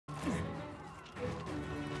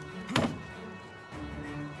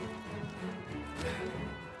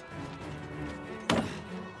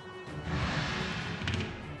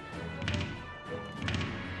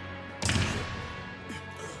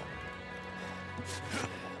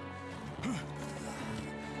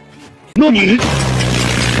何?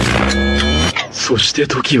そして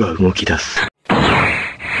時は動き出す。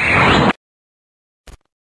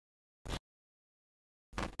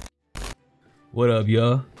What up,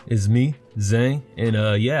 y'all? It's me, Zang, and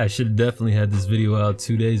yeah, I should have definitely had this video out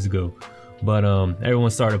 2 days ago, but everyone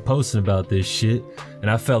started posting about this shit, and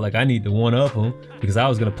I felt like I need to one-up them because I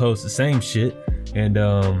was gonna post the same shit, and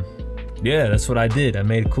yeah, that's what I did. I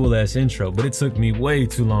made a cool ass intro, but it took me way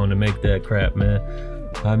too long to make that crap, man.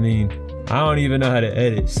 I mean, I don't even know how to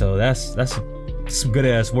edit, so that's some good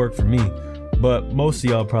ass work for me. But most of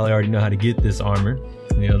y'all probably already know how to get this armor.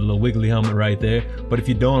 You know, the little wiggly helmet right there. But if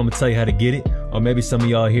you don't, I'm gonna tell you how to get it. Or maybe some of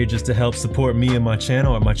y'all are here just to help support me and my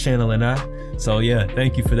channel, or my channel and I. So yeah,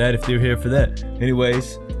 thank you for that if you're here for that.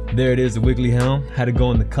 Anyways, there it is, the wiggly helm. How to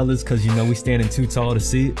go in the colors, cause you know we standing too tall to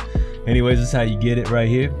see it. Anyways, this is how you get it right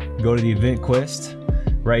here. Go to the event quest.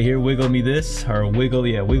 Right here, wiggle me this, or wiggle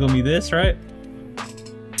me this, right?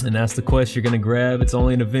 And that's the quest you're gonna grab. It's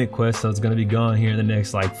only an event quest, so it's gonna be gone here in the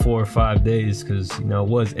next like 4 or 5 days, because you know it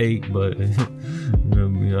was 8, but you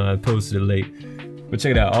know I posted it late. But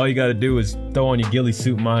check it out, all you gotta do is throw on your ghillie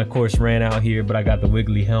suit. Mine of course ran out here, but I got the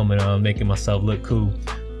wiggly helmet on, making myself look cool.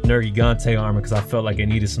 Nergigante armor because I felt like I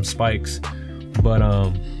needed some spikes. But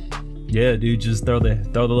yeah, dude, just throw the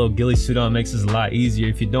little ghillie suit on. It makes this a lot easier.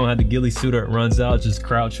 If you don't have the ghillie suit or it runs out, just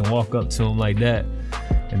crouch and walk up to him like that,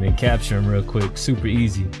 and then capture him real quick. Super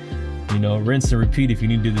easy. You know, rinse and repeat if you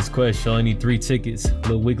need to do this quest. You only need 3 tickets,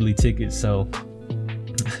 little wiggly tickets, so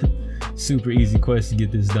super easy quest to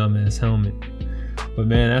get this dumbass helmet. But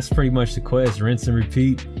man, that's pretty much the quest. Rinse and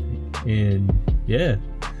repeat. And yeah,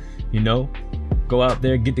 you know, go out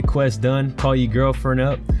there, get the quest done, call your girlfriend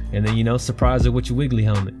up, and then, you know, surprise her with your wiggly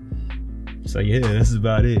helmet. So yeah, this is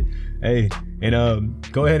about it. Hey, and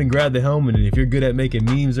go ahead and grab the helmet, and if you're good at making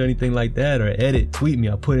memes or anything like that, or edit, tweet me.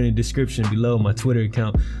 I'll put it in the description below, my Twitter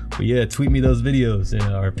account. But yeah, tweet me those videos and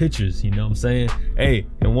or pictures, you know what I'm saying? Hey,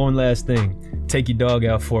 and one last thing, take your dog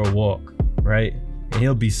out for a walk, right? And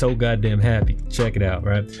he'll be so goddamn happy. Check it out,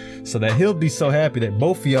 right? So that he'll be so happy that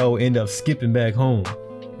both of y'all will end up skipping back home.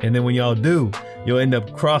 And then when y'all do, you'll end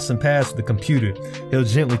up crossing paths with the computer. He'll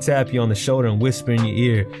gently tap you on the shoulder and whisper in your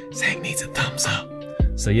ear, "Zang needs a thumbs up."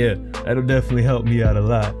 So yeah, that'll definitely help me out a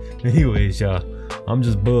lot. Anyways, y'all, I'm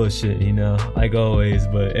just bullshitting, you know, like always.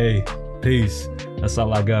 But hey, peace. That's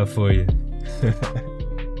all I got for you.